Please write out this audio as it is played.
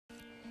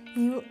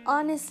You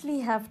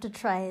honestly have to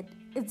try it.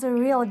 It's a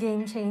real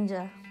game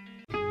changer.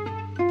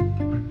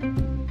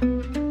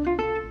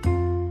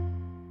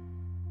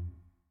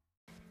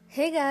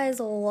 Hey guys,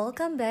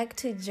 welcome back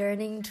to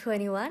Journeying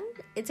 21.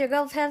 It's your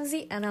girl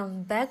Pamsy and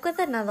I'm back with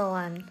another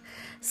one.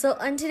 So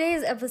on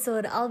today's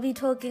episode, I'll be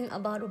talking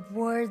about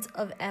words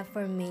of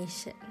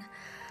affirmation.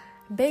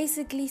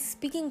 Basically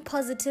speaking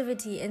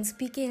positivity and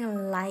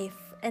speaking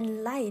life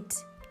and light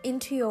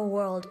into your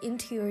world,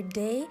 into your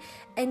day.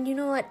 And you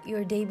know what?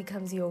 Your day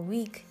becomes your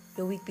week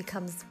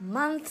becomes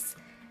months,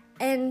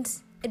 and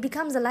it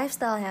becomes a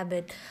lifestyle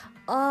habit.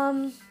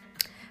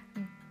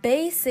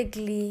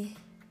 Basically,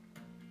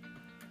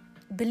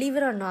 believe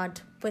it or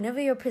not,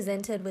 whenever you're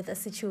presented with a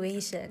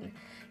situation,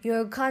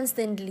 you're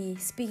constantly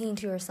speaking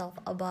to yourself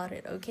about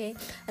it, okay?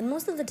 And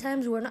most of the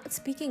times we're not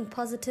speaking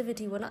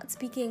positivity, we're not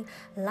speaking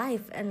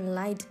life and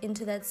light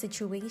into that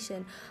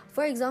situation.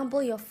 For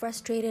example, you're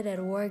frustrated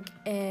at work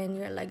and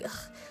you're like,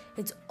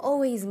 it's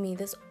always me,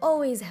 this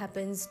always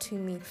happens to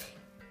me.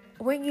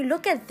 When you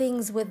look at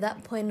things with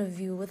that point of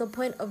view, with a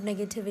point of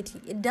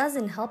negativity, it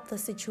doesn't help the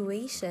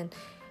situation.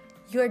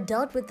 You're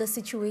dealt with the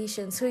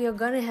situation, so you're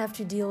going to have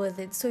to deal with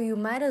it. So you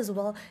might as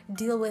well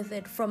deal with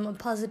it from a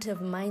positive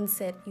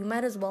mindset. You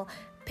might as well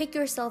pick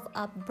yourself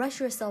up, brush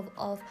yourself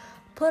off,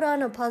 put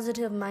on a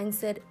positive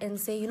mindset and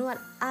say, you know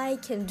what, I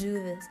can do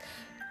this.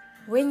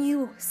 When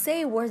you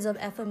say words of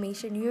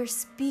affirmation, you're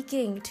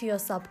speaking to your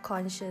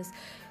subconscious.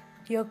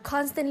 You're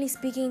constantly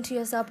speaking to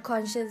your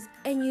subconscious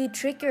and you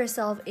trick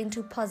yourself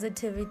into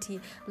positivity.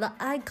 The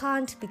I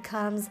can't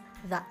becomes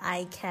the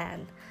I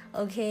can.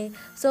 Okay?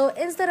 So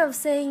instead of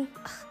saying,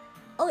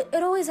 oh,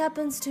 it always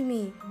happens to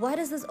me. Why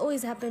does this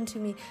always happen to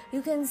me?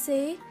 You can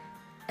say,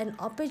 an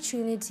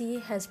opportunity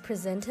has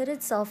presented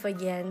itself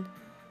again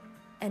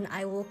and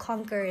I will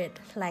conquer it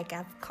like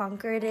I've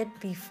conquered it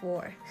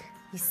before.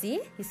 You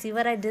see? You see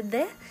what I did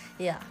there?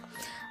 Yeah.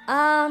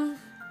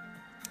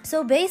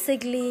 So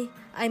basically,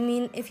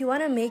 if you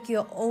want to make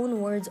your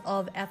own words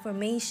of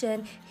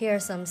affirmation, here are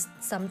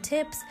some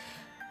tips.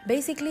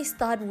 Basically,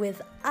 start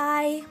with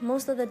I.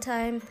 Most of the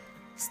time,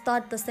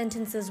 start the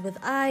sentences with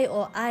I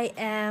or I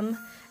am,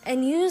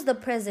 and use the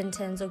present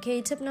tense,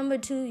 okay? Tip number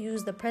 2,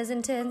 use the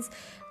present tense.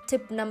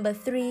 Tip number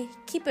 3,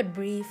 keep it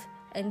brief.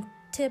 And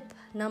tip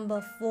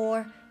number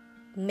 4,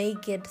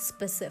 make it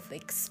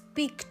specific.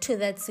 Speak to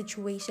that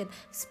situation.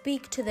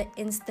 Speak to the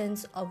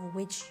instance of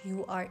which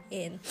you are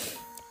in.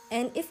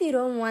 And if you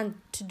don't want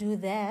to do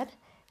that,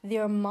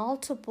 there are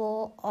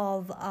multiple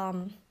of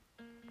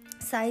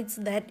sites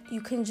that you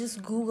can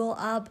just Google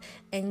up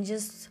and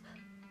just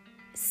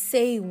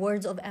say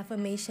words of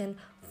affirmation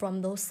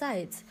from those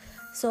sites.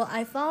 So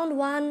I found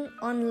one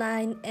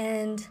online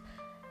and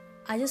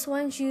I just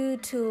want you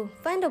to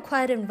find a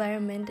quiet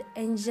environment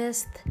and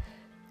just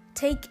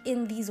take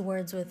in these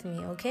words with me,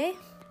 okay?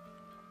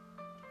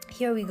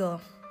 Here we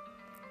go.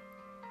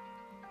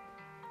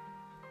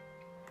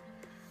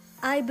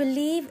 I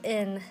believe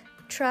in,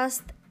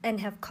 trust, and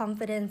have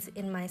confidence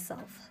in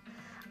myself.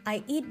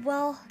 I eat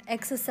well,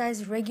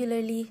 exercise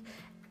regularly,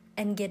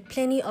 and get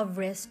plenty of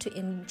rest to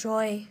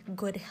enjoy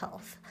good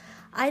health.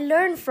 I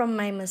learn from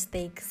my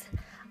mistakes.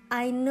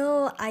 I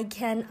know I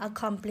can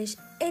accomplish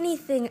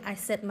anything I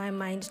set my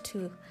mind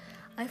to.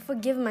 I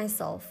forgive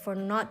myself for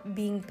not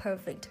being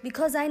perfect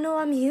because I know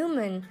I'm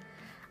human.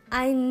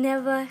 I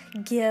never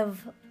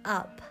give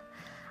up.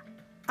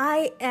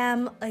 I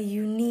am a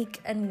unique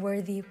and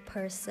worthy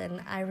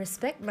person. I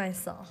respect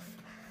myself.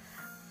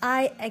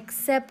 I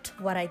accept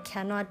what I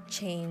cannot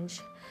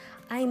change.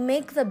 I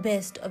make the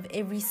best of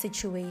every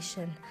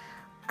situation.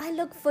 I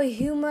look for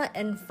humor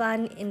and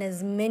fun in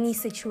as many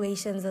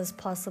situations as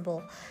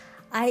possible.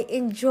 I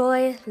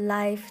enjoy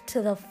life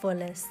to the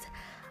fullest.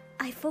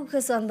 I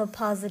focus on the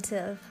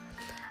positive.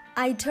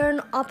 I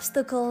turn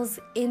obstacles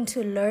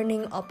into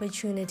learning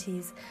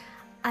opportunities.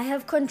 I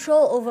have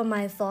control over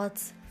my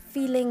thoughts,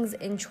 feelings,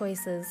 and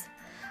choices.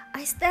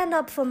 I stand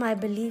up for my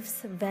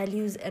beliefs,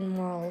 values, and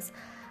morals.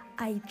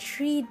 I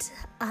treat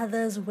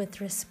others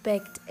with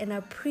respect and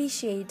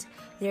appreciate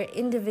their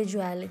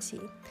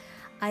individuality.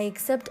 I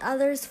accept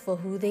others for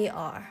who they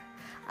are.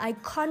 I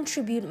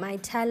contribute my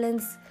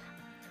talents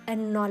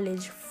and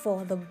knowledge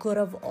for the good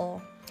of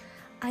all.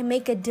 I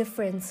make a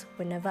difference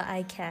whenever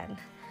I can.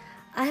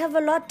 I have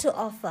a lot to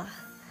offer.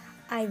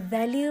 I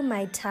value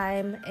my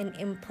time and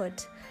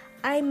input.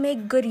 I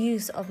make good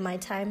use of my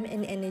time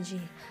and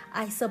energy.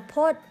 I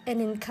support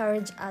and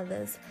encourage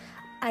others.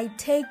 I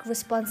take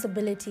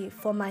responsibility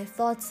for my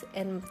thoughts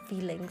and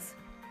feelings.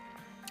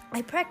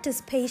 I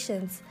practice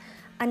patience,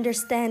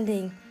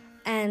 understanding,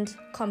 and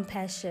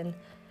compassion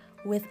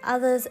with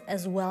others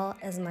as well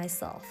as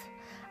myself.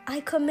 I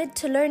commit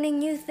to learning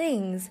new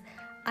things.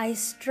 I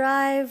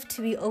strive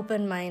to be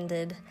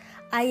open-minded.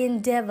 I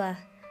endeavor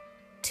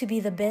to be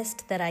the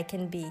best that I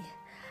can be.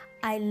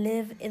 I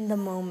live in the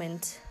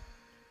moment.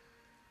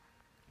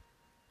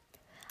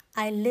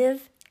 I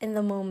live in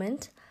the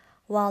moment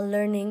while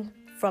learning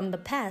from the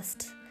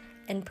past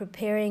and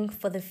preparing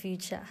for the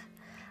future.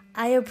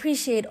 I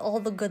appreciate all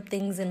the good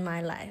things in my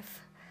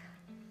life.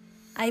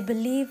 I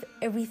believe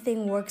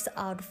everything works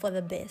out for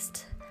the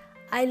best.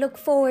 I look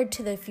forward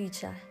to the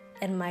future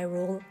and my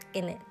role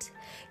in it.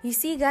 You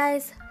see,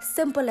 guys,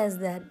 simple as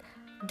that.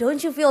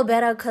 Don't you feel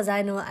better? Because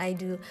I know I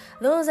do.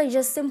 Those are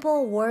just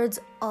simple words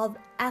of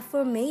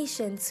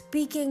affirmation,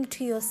 speaking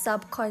to your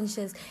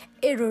subconscious.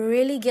 It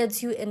really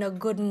gets you in a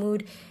good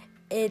mood.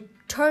 It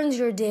turns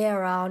your day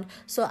around.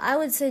 So I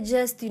would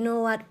suggest,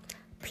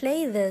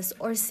 play this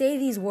or say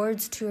these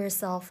words to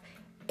yourself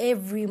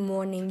every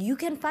morning. You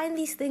can find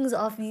these things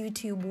off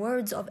YouTube,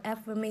 words of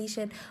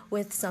affirmation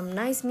with some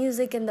nice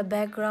music in the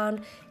background.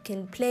 You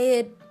can play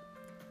it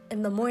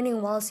in the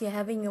morning whilst you're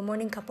having your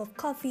morning cup of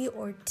coffee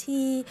or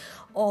tea,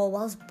 or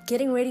whilst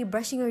getting ready,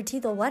 brushing your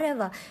teeth or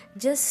whatever.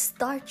 Just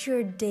start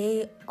your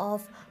day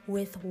off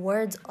with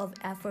words of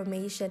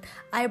affirmation.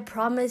 I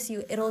promise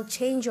you, it'll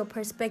change your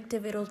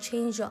perspective, it'll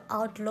change your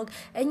outlook,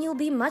 and you'll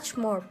be much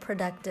more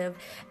productive.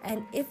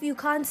 And if you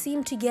can't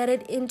seem to get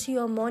it into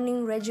your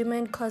morning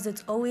regimen because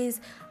it's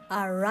always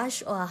a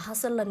rush or a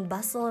hustle and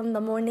bustle in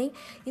the morning,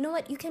 you know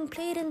what? You can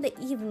play it in the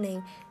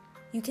evening.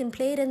 You can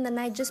play it in the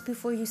night just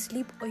before you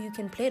sleep, or you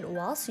can play it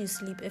whilst you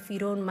sleep if you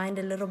don't mind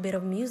a little bit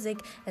of music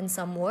and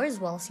some words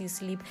whilst you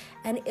sleep.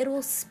 And it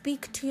will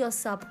speak to your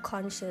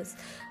subconscious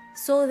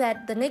so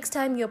that the next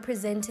time you're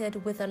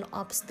presented with an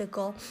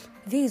obstacle,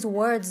 these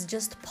words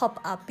just pop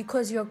up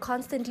because you're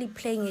constantly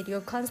playing it. You're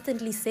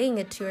constantly saying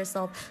it to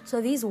yourself. So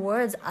these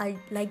words are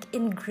like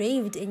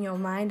engraved in your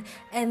mind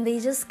and they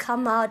just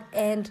come out.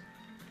 And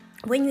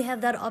when you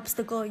have that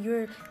obstacle,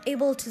 you're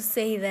able to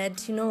say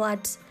that, you know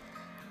what?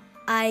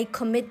 I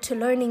commit to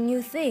learning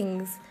new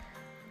things.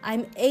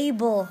 I'm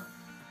able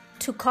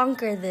to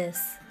conquer this.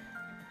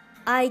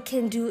 I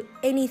can do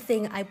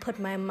anything I put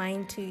my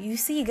mind to. You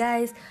see,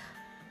 guys,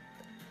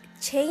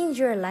 change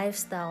your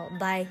lifestyle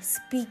by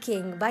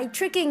speaking, by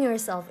tricking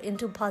yourself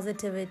into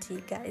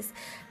positivity, guys.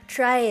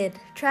 Try it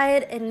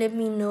and let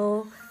me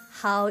know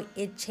how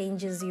it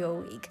changes your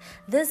week.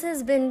 This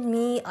has been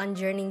me on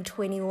Journey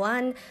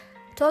 21.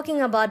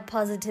 Talking about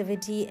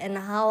positivity and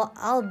how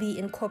I'll be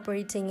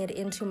incorporating it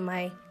into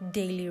my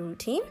daily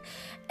routine.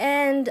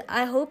 And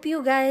I hope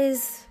you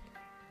guys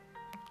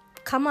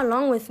come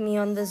along with me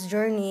on this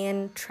journey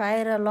and try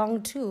it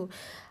along too.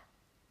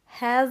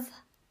 Have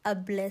a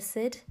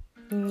blessed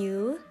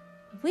new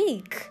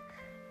week.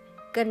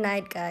 Good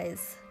night,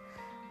 guys.